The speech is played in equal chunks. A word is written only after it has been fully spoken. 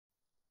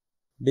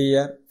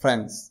Dear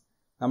friends,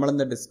 നമ്മൾ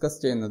ഇന്ന് discuss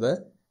ചെയ്യുന്നത്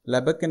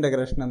Lebesgue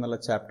Integration എന്നുള്ള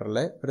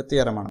ചാപ്റ്ററിലെ ഒരു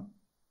തിയറമാണ്.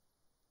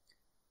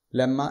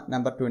 Lemma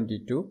number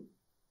 22.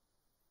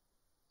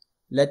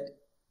 Let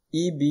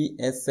E be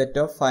a set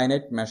of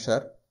finite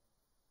measure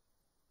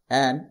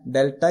and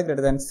delta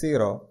greater than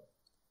 0,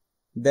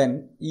 then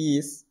E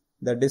is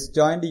the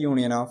disjoint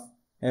union of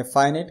a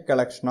finite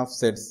collection of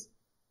sets,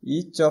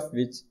 each of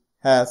which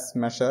has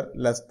measure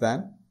less than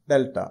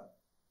delta.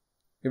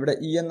 ഇവിടെ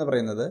E എന്ന്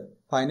പറയുന്നത്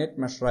finite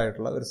measure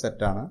ആയിട്ടുള്ള ഒരു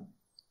സെറ്റാണ്.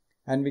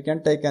 And we can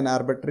take an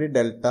arbitrary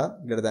delta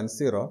greater than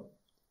 0.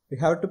 We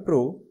have to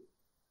prove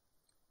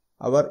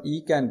our E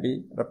can be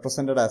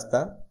represented as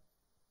the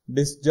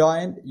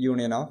disjoint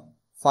union of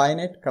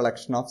finite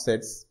collection of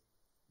sets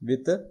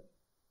with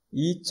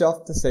each of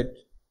the set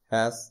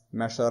has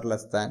measure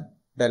less than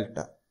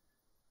delta.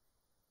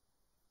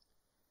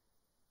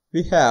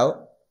 We have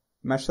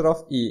measure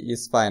of E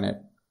is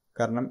finite.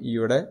 കാരണം E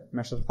യുടെ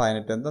measure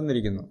finite എന്ന്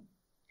തന്നിരിക്കുന്നു.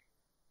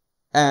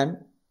 And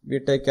we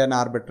take an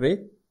arbitrary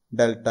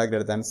delta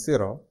greater than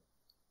 0.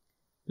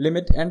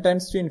 Limit n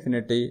tends to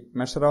infinity,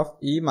 measure of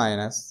E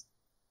minus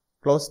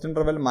closed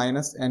interval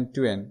minus n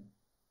to n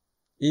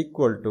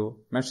equal to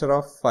measure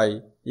of phi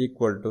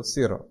equal to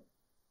 0.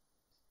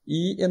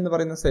 E എന്ന്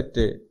പറയുന്ന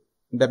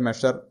സെറ്റിന്റെ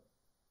measure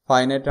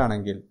finite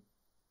ആണെങ്കിൽ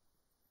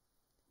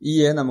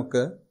ഇയെ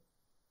നമുക്ക്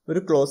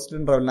ഒരു closed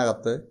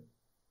ഇന്റർവെലിനകത്ത്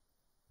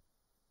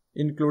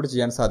include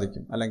ചെയ്യാൻ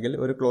സാധിക്കും, അല്ലെങ്കിൽ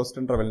ഒരു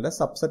ക്ലോസ്ഡ് ഇന്റർവെലിന്റെ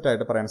സബ്സെറ്റ്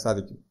ആയിട്ട് പറയാൻ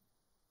സാധിക്കും.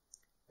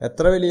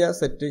 എത്ര വലിയ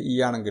സെറ്റ് ഇ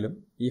ആണെങ്കിലും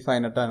ഈ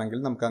ഫൈനൈറ്റ് ആണെങ്കിൽ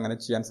നമുക്ക് അങ്ങനെ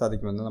ചെയ്യാൻ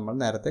സാധിക്കുമെന്ന് നമ്മൾ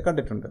നേരത്തെ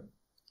കണ്ടിട്ടുണ്ട്.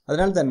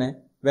 അതിനാൽ തന്നെ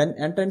when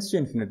n tends to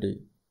infinity,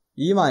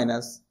 E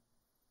minus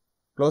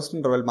closed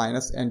interval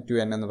minus n to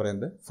n എന്ന്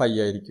പറയുന്നത് ഫൈ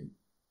ആയിരിക്കും.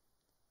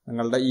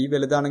 നിങ്ങളുടെ E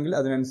വലുതാണെങ്കിൽ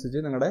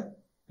അതിനനുസരിച്ച് നിങ്ങളുടെ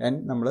n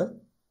നമ്മൾ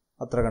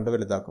അത്ര കണ്ട്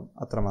വലുതാക്കും,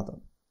 അത്രമാത്രം.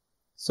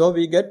 So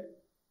we get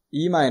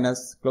E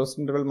minus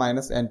closed interval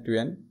minus n to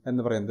n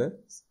എന്ന് പറയുന്നത്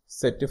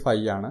സെറ്റ് ഫൈ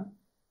ആണ്.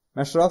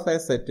 Measure of A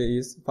set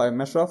is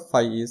measure of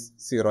phi is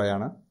 0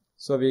 ആണ്.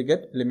 So we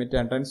get limit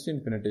n tends to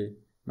infinity,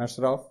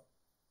 measure of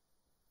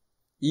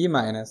E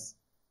minus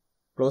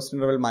closed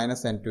interval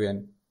minus n to n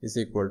is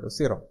equal to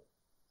 0.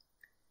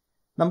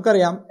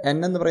 നമുക്കറിയാം n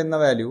എന്ന് പറയുന്ന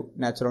value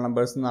natural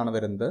numbers എന്നാണ്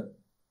വരുന്നത്.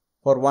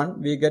 For 1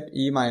 we get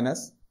E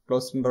minus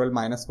closed interval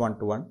minus 1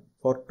 to 1.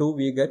 For 2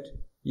 we get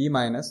E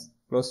minus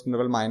closed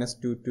interval minus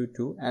 2 to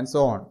 2 and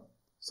so on.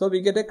 So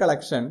we get a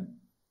collection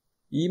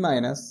E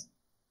minus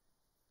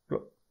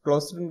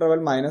closed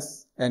interval minus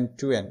n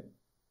to n,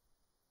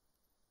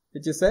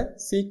 which is a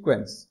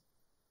sequence.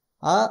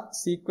 ആ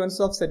sequence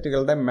of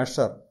സെറ്റുകളുടെ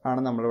measure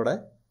ആണ് നമ്മളിവിടെ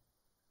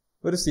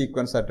ഒരു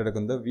sequence ആയിട്ട്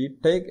എടുക്കുന്നത്. We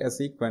take A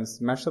sequence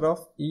measure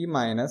of E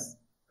minus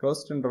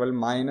closed interval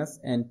minus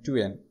n to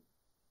n,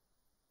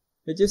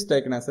 which is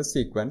taken as a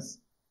sequence,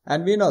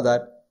 and we know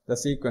that the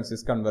sequence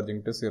is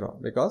converging to 0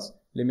 because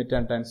limit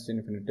n tends to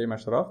infinity,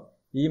 measure of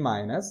e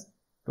minus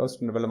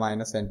closed interval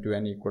minus n to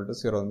n equal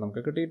to 0 എന്ന്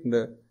നമുക്ക്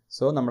കിട്ടിയിട്ടുണ്ട്.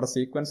 So നമ്മുടെ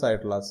sequence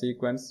ആയിട്ടുള്ള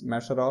sequence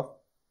measure of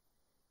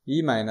E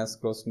minus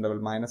closed interval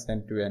minus n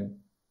to n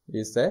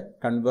is a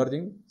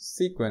converging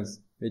sequence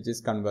which is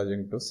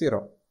converging to 0.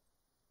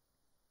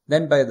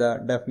 Then by the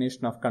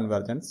definition of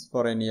convergence,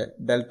 for any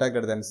delta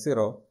greater than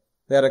 0,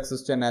 there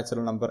exists a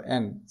natural number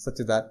n such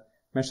that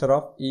measure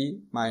of E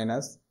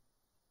minus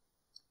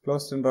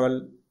closed interval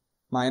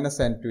minus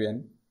n to n,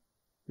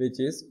 which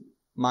is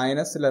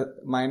minus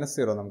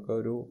 0. നമുക്ക്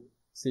ഒരു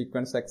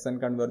sequence xn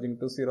converging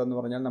to 0 എന്ന്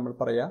പറഞ്ഞാൽ നമ്മൾ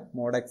പറയാ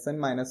mod xn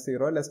minus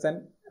 0 less than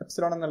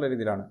epsilon എന്നുള്ള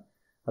രീതിയിലാണ്.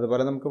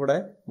 അതുപോലെ നമുക്കിവിടെ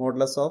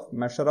modulus of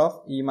measure of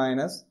E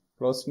minus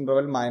closed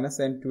interval minus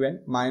n to n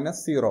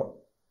minus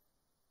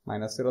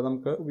 0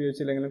 നമുക്ക്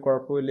ഉപയോഗിച്ചില്ലെങ്കിലും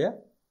കുഴപ്പമില്ല.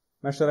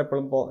 മെഷർ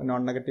എപ്പോഴും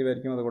നോൺ നെഗറ്റീവ്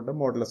ആയിരിക്കും, അതുകൊണ്ട്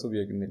മോഡുലസ്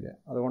ഉപയോഗിക്കുന്നില്ല.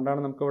 അതുകൊണ്ടാണ്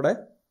നമുക്കിവിടെ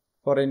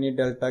for any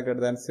delta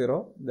greater than 0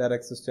 there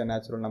exist A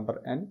natural number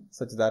n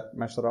such that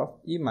measure of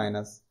E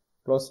minus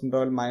closed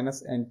interval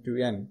minus n to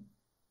n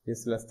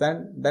is less than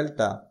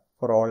delta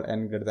for all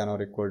n greater than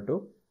or equal to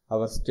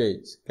our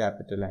stage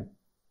capital N.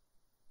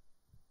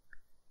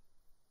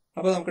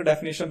 അപ്പോൾ നമുക്ക്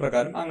definition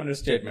പ്രകാരം അങ്ങനെ ഒരു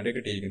statement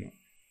കിട്ടിയിരിക്കുന്നു.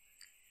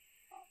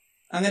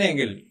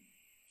 അങ്ങനെയെങ്കിൽ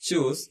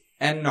choose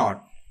n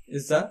naught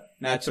is the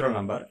natural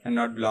number, n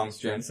naught belongs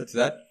to n such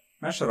that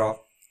measure of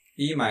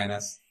e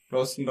minus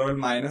closed interval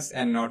minus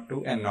n naught to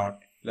n naught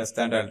less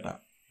than delta.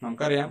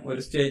 നമുക്കറിയാം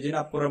ഒരു സ്റ്റേജിന്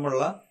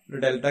അപ്പുറമുള്ള ഒരു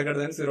delta greater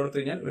than 0 എടുത്തു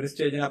കഴിഞ്ഞാൽ ഒരു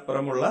സ്റ്റേജിന്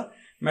അപ്പുറമുള്ള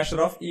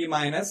measure of E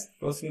minus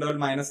closed interval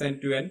minus n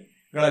to n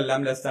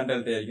കളെല്ലാം less than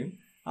delta ആയിരിക്കും.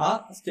 ആ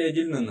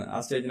സ്റ്റേജിൽ നിന്ന് ആ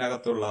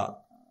സ്റ്റേജിനകത്തുള്ള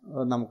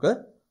നമുക്ക്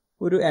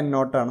ഒരു n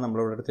naught ആണ് നമ്മൾ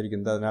ഇവിടെ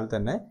എടുത്തിരിക്കുന്നത്. അതിനാൽ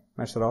തന്നെ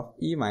measure of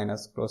E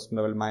minus closed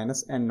interval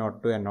minus n naught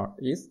to n naught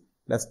is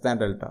less than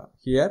delta.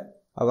 Here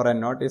our n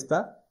naught is the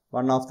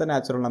one of the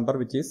natural number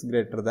which is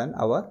greater than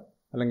our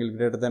അല്ലെങ്കിൽ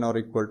greater than or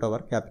equal to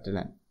our capital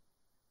N.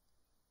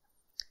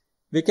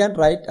 We can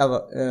write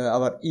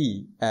our E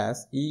as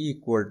E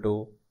equal to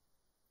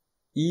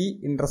E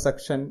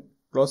intersection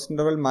closed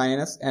interval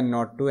minus n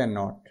naught to n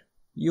naught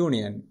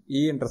union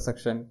E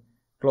intersection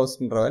closed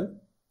interval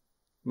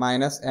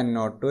minus n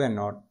naught to n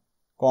naught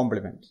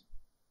complement.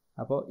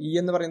 അപ്പോൾ E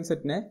എന്ന് പറയുന്ന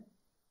സെറ്റിനെ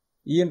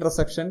E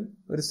intersection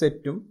ഒരു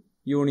സെറ്റും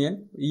union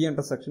E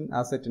intersection ആ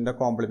സെറ്റിന്റെ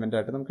complement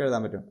ആയിട്ട് നമുക്ക്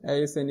എഴുതാൻ പറ്റും. A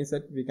is any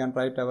set we can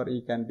write our E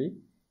can be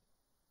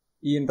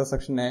E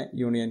intersection A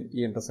union E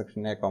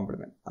intersection A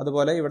complement.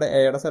 അതുപോലെ ഇവിടെ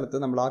എയുടെ സ്ഥലത്ത്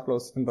നമ്മൾ ആ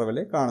ക്ലോസ്ഡ് ഇന്റർവെൽ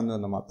കാണുന്നു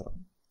എന്ന് മാത്രം.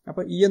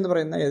 അപ്പോൾ ഇ എന്ന്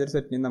പറയുന്ന ഏതൊരു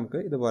സെറ്റിനെയും നമുക്ക്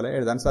ഇതുപോലെ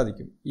എഴുതാൻ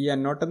സാധിക്കും. ഈ എൻ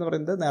നോട്ട് എന്ന്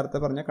പറയുന്നത് നേരത്തെ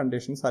പറഞ്ഞ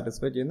കണ്ടീഷൻ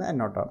സാറ്റിസ്ഫൈ ചെയ്യുന്ന എൻ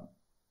നോട്ടാണ്.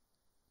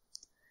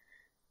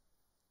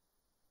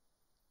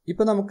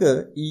 ഇപ്പൊ നമുക്ക്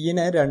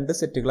ഇനെ രണ്ട്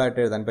സെറ്റുകളായിട്ട്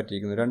എഴുതാൻ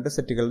പറ്റിയിരിക്കുന്നു. രണ്ട്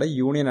സെറ്റുകളുടെ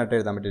യൂണിയൻ ആയിട്ട്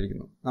എഴുതാൻ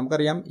പറ്റിയിരിക്കുന്നു.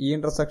 നമുക്കറിയാം E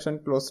intersection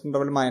closed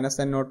interval minus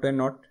N not to N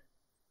not,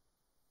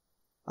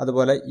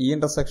 അതുപോലെ E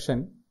intersection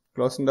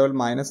closed interval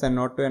minus N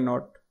not to N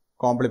not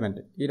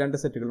complement. ഈ രണ്ട്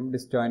സെറ്റുകളും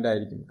ഡിസ്ജോയിന്റ്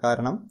ആയിരിക്കും.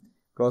 കാരണം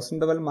closed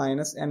interval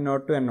minus N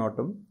not to N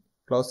നോട്ടും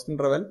closed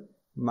interval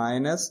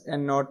minus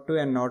N not to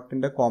N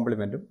നോട്ടിന്റെ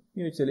കോംപ്ലിമെന്റും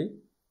mutually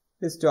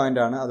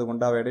disjoint ആണ്.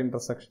 അതുകൊണ്ട് അവയുടെ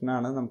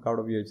ഇന്റർസെക്ഷനാണ് നമുക്ക്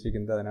അവിടെ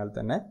ഉപയോഗിച്ചിരിക്കുന്നത്. അതിനാൽ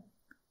തന്നെ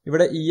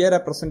ഇവിടെ ഇയെ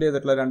റെപ്രസെന്റ്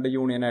ചെയ്തിട്ടുള്ള രണ്ട്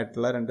യൂണിയൻ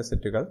ആയിട്ടുള്ള രണ്ട്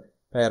സെറ്റുകൾ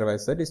പെയർ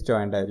വൈസ്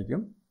ഡിസ്ജോയിന്റ്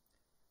ആയിരിക്കും.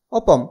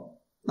 ഒപ്പം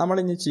നമ്മൾ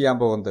ഇനി ചെയ്യാൻ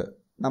പോകുന്നത്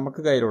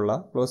നമുക്ക് കയ്യിലുള്ള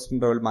closed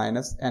interval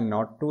minus N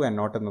not to N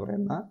not എന്ന്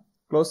പറയുന്ന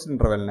ക്ലോസ്ഡ്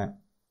ഇന്റർവെലിനെ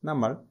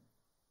നമ്മൾ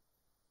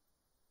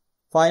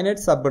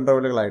ഫൈനൈറ്റ് സബ്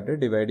ഇന്റർവെലുകളായിട്ട്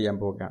ഡിവൈഡ് ചെയ്യാൻ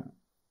പോവുകയാണ്.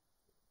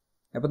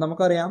 അപ്പോൾ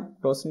നമുക്കറിയാം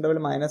closed interval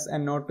minus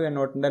N not to N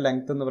നോട്ടിന്റെ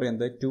length എന്ന്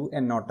പറയുന്നത്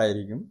 2n നോട്ട്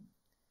ആയിരിക്കും.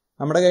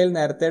 നമ്മുടെ കയ്യിൽ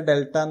നേരത്തെ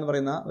ഡെൽറ്റ എന്ന്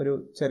പറയുന്ന ഒരു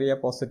ചെറിയ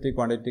പോസിറ്റീവ്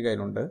ക്വാണ്ടിറ്റി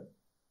കയ്യിലുണ്ട്.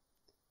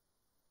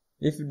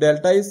 If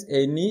delta is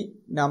any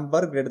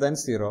number greater than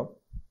 0,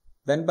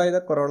 then by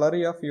the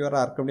corollary of your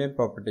Archimedean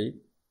property,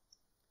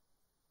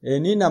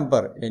 any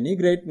number, any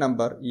great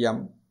number m,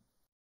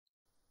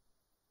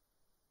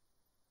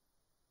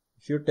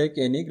 if you take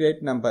any great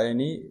number,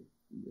 any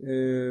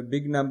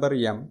big number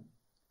m,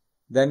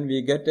 then we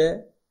get a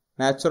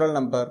natural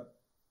number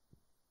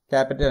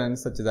capital N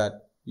such that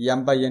m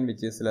by n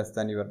which is less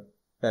than your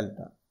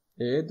delta.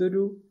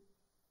 ഏതൊരു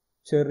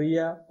ചെറിയ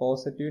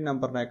positive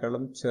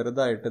നമ്പറിനേക്കാളും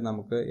ചെറുതായിട്ട്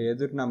നമുക്ക്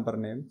ഏതൊരു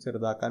നമ്പറിനെയും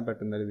ചെറുതാക്കാൻ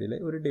പറ്റുന്ന രീതിയിൽ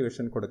ഒരു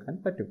division കൊടുക്കാൻ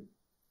പറ്റും.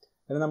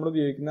 അതിന് നമ്മൾ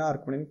ഉപയോഗിക്കുന്ന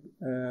ആർക്കിമിഡിയൻ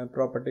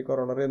പ്രോപ്പർട്ടി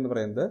കൊറോളറി എന്ന്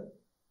പറയുന്നത്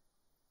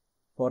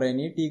for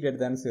any t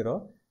greater than 0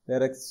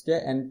 there exists a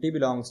nt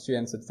belongs to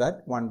n such that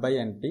 1 by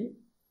nt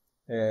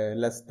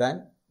less than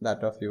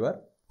that of your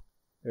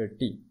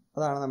t.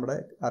 അതാണ് നമ്മുടെ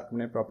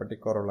ആർക്കിമിഡിയൻ പ്രോപ്പർട്ടി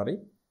കൊറോളറി.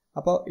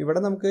 അപ്പോൾ ഇവിടെ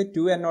നമുക്ക്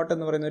 2n നോട്ട്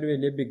എന്ന് പറയുന്ന ഒരു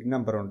വലിയ ബിഗ്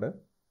നമ്പർ ഉണ്ട്.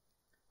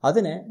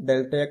 അതിനെ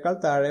ഡെൽറ്റയേക്കാൾ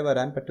താഴെ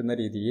വരാൻ പറ്റുന്ന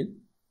രീതിയിൽ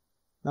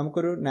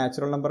നമുക്കൊരു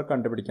നാച്ചുറൽ നമ്പർ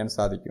കണ്ടുപിടിക്കാൻ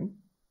സാധിക്കും.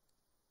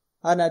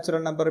 ആ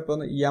നാച്ചുറൽ നമ്പർ ഇപ്പോൾ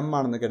m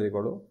ആണെന്ന്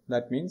കരുതിക്കോളൂ.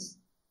 That means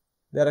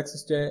there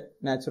exists a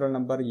natural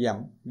number m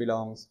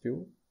belongs to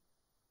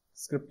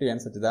script n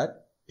such that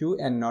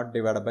 2n naught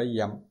divided by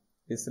m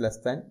is less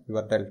than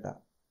your delta.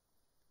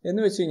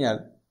 എന്ന് വെച്ച് കഴിഞ്ഞാൽ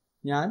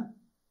ഞാൻ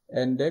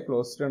എൻ്റെ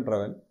closed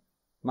interval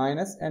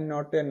minus N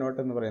not N not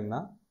എന്ന് പറയുന്ന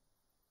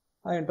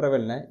ആ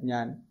ഇൻ്റർവെലിനെ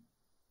ഞാൻ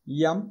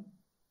m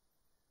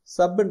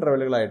sub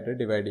ഇൻ്റർവെലുകളായിട്ട്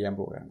divide ചെയ്യാൻ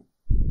പോവുകയാണ്.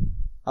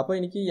 അപ്പോൾ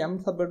എനിക്ക് m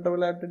സബ്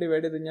ഇൻ്റർവെലായിട്ട്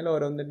ഡിവൈഡ് ചെയ്ത് കഴിഞ്ഞാൽ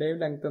ഓരോന്നിൻ്റെയും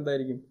ലെങ്ത്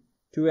എന്തായിരിക്കും?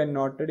 2n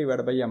not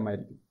divide by m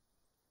ആയിരിക്കും.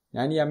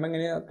 ഞാൻ ഈ m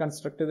എങ്ങനെയാണ്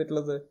കൺസ്ട്രക്ട്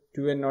ചെയ്തിട്ടുള്ളത്?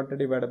 2n not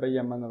divide by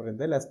m എന്ന്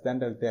പറയുന്നത് ലെസ് ദാൻ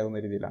ഡെൽറ്റ ആകുന്ന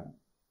രീതിയിലാണ്.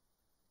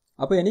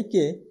 അപ്പോൾ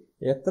എനിക്ക്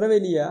എത്ര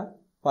വലിയ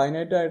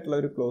ഫൈനൈറ്റ് ആയിട്ടുള്ള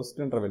ഒരു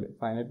ക്ലോസ്ഡ് ഇൻ്റർവെൽ,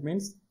 ഫൈനൈറ്റ്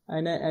മീൻസ്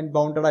അതിനെ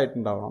ബൗണ്ടഡ്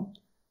ആയിട്ടുണ്ടാവണം.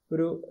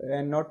 ഒരു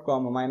n not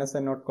comma minus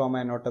n not comma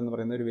n not എന്ന്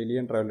പറയുന്ന ഒരു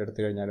വലിയ ഇൻ്റർവെൽ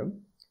എടുത്തു കഴിഞ്ഞാലും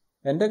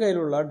എൻ്റെ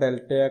കയ്യിലുള്ള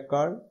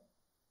ഡെൽറ്റയേക്കാൾ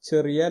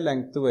ചെറിയ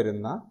ലെങ്ത്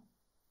വരുന്ന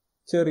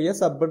ചെറിയ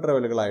sub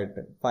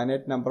ഇൻ്റർവെലുകളായിട്ട്,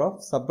 finite number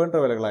of sub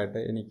ഇൻ്റർവെലുകളായിട്ട്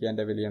എനിക്ക്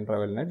എൻ്റെ വലിയ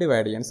ഇൻ്റർവെലിനെ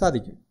ഡിവൈഡ് ചെയ്യാൻ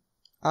സാധിക്കും.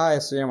 ആ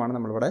ആശയമാണ്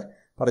നമ്മളിവിടെ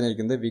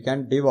പറഞ്ഞിരിക്കുന്നത്. We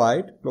can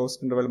divide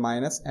closed interval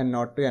minus N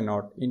not to N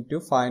naught into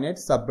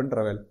finite sub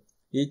interval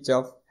each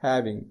of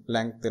having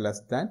length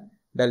less than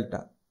delta.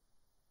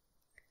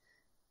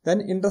 Then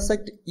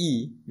intersect E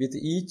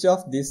with each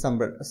of these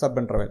sub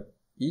interval.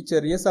 ഈ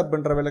ചെറിയ sub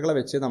ഇൻ്റർവെലുകളെ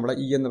വെച്ച് നമ്മൾ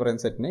E എന്ന്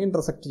പറയുന്ന സെറ്റിനെ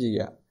intersect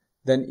ചെയ്യുക.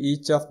 then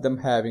each of them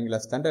having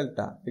less than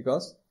delta,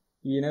 because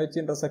ഈനെ വെച്ച്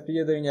intersect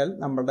ചെയ്ത് കഴിഞ്ഞാൽ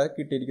നമ്മുടെ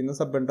കിട്ടിയിരിക്കുന്ന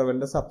സബ്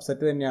ഇന്റർവെലിന്റെ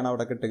സബ്സെറ്റ് തന്നെയാണ്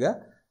അവിടെ കിട്ടുക.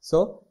 സോ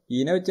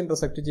ഈനെ വെച്ച്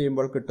ഇന്റർസെക്ട്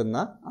ചെയ്യുമ്പോൾ കിട്ടുന്ന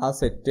ആ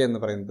സെറ്റ് എന്ന്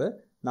പറയുന്നത്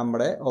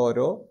നമ്മുടെ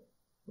ഓരോ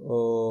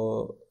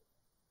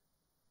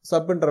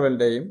സബ്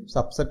ഇന്റർവെലിന്റെയും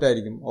സബ്സെറ്റ്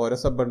ആയിരിക്കും. ഓരോ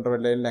sub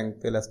ഇന്റർവെലിന്റെയും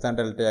length less than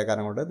delta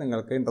ആകാരം കൊണ്ട്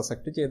നിങ്ങൾക്ക്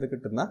ഇന്റർസെക്ട് ചെയ്ത്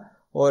കിട്ടുന്ന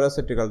ഓരോ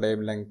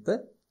സെറ്റുകളുടെയും ലെങ്ത്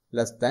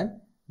ലെസ് ദാൻ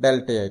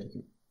ഡെൽറ്റ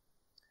ആയിരിക്കും.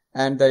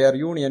 and their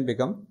union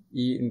become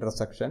E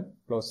intersection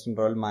closed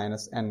interval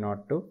minus n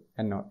naught to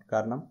n naught.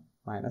 കാരണം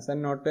minus n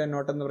naught to n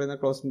naught എന്ന് പറയുന്ന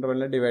ക്ലോസ്ഡ്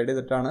ഇന്റർവെലിനെ ഡിവൈഡ്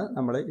ചെയ്തിട്ടാണ്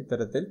നമ്മൾ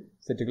ഇത്തരത്തിൽ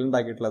സെറ്റുകൾ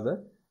ഉണ്ടാക്കിയിട്ടുള്ളത്.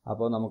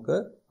 അപ്പോൾ നമുക്ക്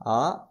ആ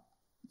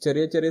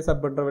ചെറിയ ചെറിയ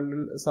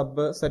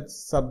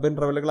സബ്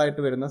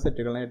ഇന്റർവെലുകളായിട്ട് വരുന്ന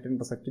സെറ്റുകളായിട്ട്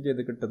ഇന്റർസെക്ട്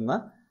ചെയ്ത് കിട്ടുന്ന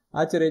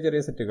ആ ചെറിയ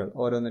ചെറിയ സെറ്റുകൾ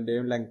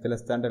ഓരോന്നിൻ്റെയും ലെങ്ത്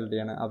ലെസ് ദാൻ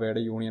ഡെൽറ്റയാണ്.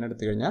 അവയുടെ യൂണിയൻ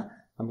എടുത്തു കഴിഞ്ഞാൽ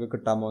നമുക്ക്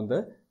കിട്ടാൻ പോകുന്നത്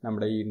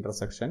നമ്മുടെ ഈ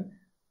intersection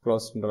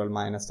closed interval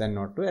minus n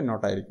naught to n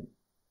naught ആയിരിക്കും.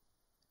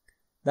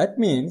 That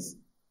means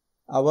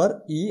our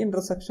E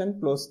intersection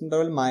closed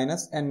interval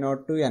minus n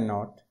naught to n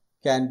naught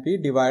can be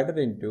divided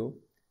into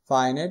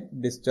finite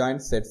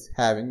disjoint sets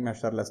having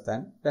measure less than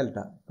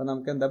delta. അപ്പോൾ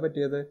നമുക്ക് എന്താ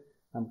പറ്റിയത്?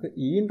 നമുക്ക്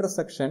E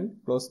intersection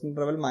closed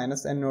interval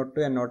minus n naught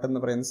to n naught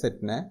എന്ന് പറയുന്ന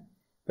സെറ്റിനെ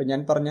ഇപ്പോൾ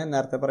ഞാൻ പറഞ്ഞ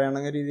നേരത്തെ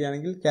പറയുന്ന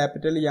രീതിയാണെങ്കിൽ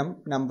ക്യാപിറ്റൽ M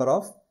നമ്പർ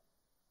ഓഫ്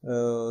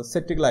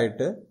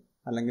സെറ്റുകളായിട്ട്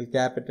അല്ലെങ്കിൽ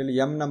capital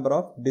M number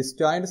of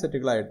disjoint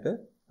സെറ്റുകളായിട്ട്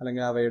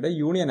അല്ലെങ്കിൽ അവയുടെ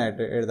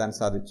യൂണിയനായിട്ട് എഴുതാൻ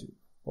സാധിച്ചു.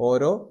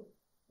 ഓരോ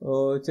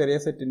ചെറിയ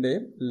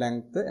സെറ്റിൻ്റെയും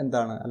ലെങ്ത്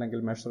എന്താണ് അല്ലെങ്കിൽ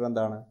മെഷർ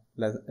എന്താണ്,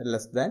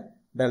 ലെസ് ദാൻ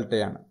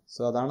ഡെൽറ്റയാണ്.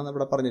 സോ അതാണ്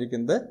ഇവിടെ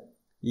പറഞ്ഞിരിക്കുന്നത്.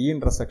 ഈ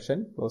intersection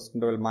closed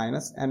interval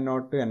minus n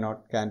naught to n naught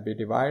can be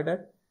divided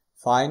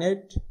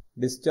finite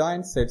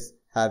disjoint sets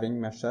having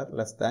measure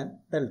less than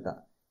delta.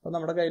 അപ്പോൾ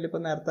നമ്മുടെ കയ്യിൽ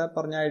ഇപ്പോൾ നേരത്തെ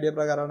പറഞ്ഞ ഐഡിയ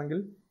പ്രകാരമാണെങ്കിൽ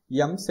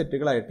എം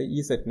സെറ്റുകളായിട്ട് ഈ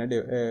സെറ്റിനെ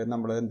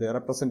നമ്മൾ എന്ത്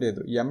റെപ്രസെന്റ്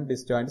ചെയ്തു, എം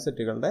ഡിസ്ജോയിന്റ്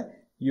സെറ്റുകളുടെ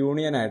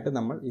യൂണിയനായിട്ട്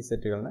നമ്മൾ ഈ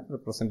സെറ്റുകളെ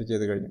റെപ്രസെന്റ്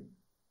ചെയ്ത് കഴിഞ്ഞു.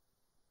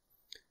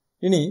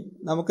 ഇനി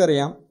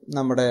നമുക്കറിയാം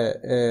നമ്മുടെ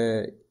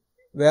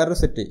വേറൊരു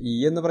സെറ്റ് ഇ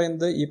എന്ന്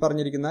പറയുന്നത് ഈ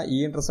പറഞ്ഞിരിക്കുന്ന ഈ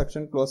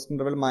intersection closed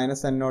interval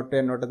minus n naught to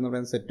n naught എന്ന്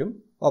പറയുന്ന സെറ്റും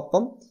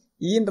ഒപ്പം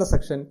ഈ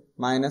intersection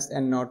minus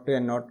n naught to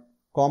n naught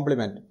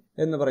complement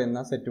എന്ന് പറയുന്ന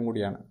സെറ്റും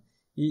കൂടിയാണ്.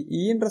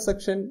 ഈ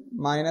intersection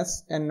minus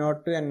n naught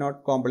to n naught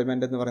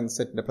complement എന്ന് പറയുന്ന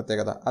സെറ്റിന്റെ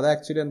പ്രത്യേകത അത്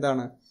ആക്ച്വലി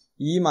എന്താണ്,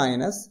 E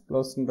minus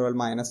closed interval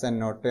minus n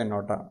naught to n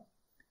naught ആണ്.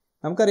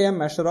 നമുക്കറിയാം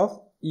measure of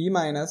E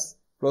minus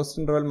closed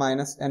interval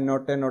minus n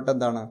naught to n naught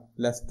എന്താണ്,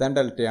 less than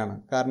ഡെൽറ്റയാണ്.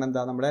 കാരണം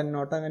എന്താ, നമ്മുടെ n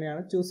naught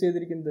അങ്ങനെയാണ് ചൂസ്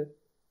ചെയ്തിരിക്കുന്നത്.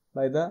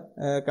 By the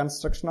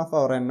construction of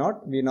our n naught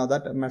we know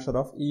that measure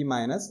of E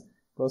minus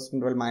closed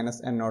interval minus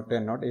n naught to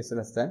n naught is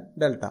less than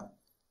delta.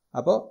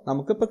 അപ്പോൾ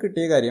നമുക്കിപ്പോൾ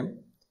കിട്ടിയ കാര്യം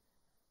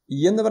E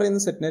എന്ന് പറയുന്ന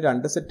സെറ്റിനെ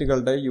രണ്ട്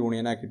സെറ്റുകളുടെ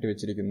യൂണിയൻ ആക്കിയിട്ട്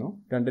വെച്ചിരിക്കുന്നു,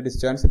 രണ്ട്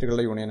ഡിസ്ജോയിന്റ്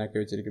സെറ്റുകളുടെ യൂണിയൻ ആക്കി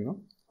വെച്ചിരിക്കുന്നു.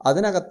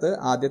 അതിനകത്ത്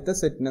ആദ്യത്തെ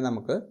സെറ്റിനെ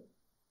നമുക്ക്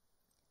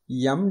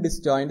എം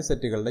ഡിസ്ജോയിന്റ്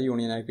സെറ്റുകളുടെ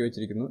യൂണിയൻ ആക്കി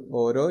വെച്ചിരിക്കുന്നു.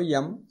 ഓരോ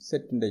എം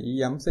സെറ്റിന്റെ ഈ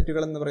എം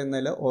സെറ്റുകൾ എന്ന്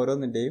പറയുന്നതിൽ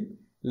ഓരോന്നിന്റെയും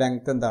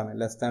ലെങ്ത് എന്താണ്,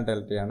 ലെസ് ദാൻ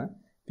ഡെൽറ്റയാണ്.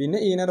 പിന്നെ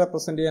ഇതിനെ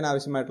റെപ്രസെന്റ് ചെയ്യാൻ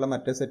ആവശ്യമായിട്ടുള്ള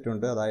മറ്റേ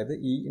സെറ്റുണ്ട്, അതായത്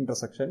ഈ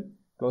intersection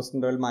closed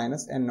interval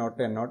minus n naught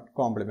to n naught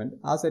complement.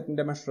 ആ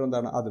സെറ്റിന്റെ മെഷർ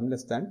എന്താണ്, അതും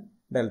ലെസ് ദാൻ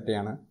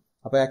ഡെൽറ്റയാണ്.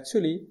 അപ്പോൾ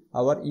actually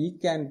our E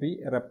can be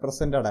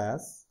represented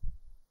as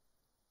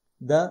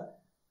the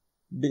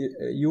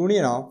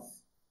union of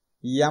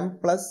m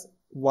plus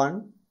 1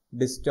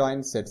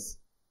 disjoint sets,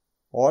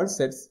 all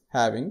sets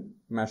having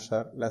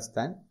measure less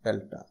than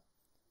delta.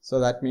 So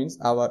that means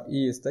our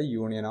E is the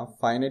union of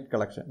finite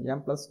collection.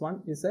 M plus 1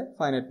 is a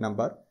finite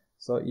number.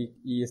 So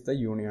E is the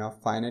union of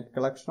finite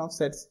collection of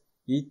sets,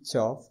 each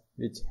of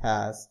which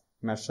has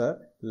measure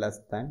less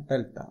than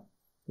delta.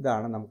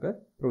 ഇതാണ് നമുക്ക്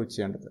prove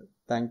ചെയ്യേണ്ടത്.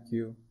 Thank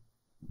you.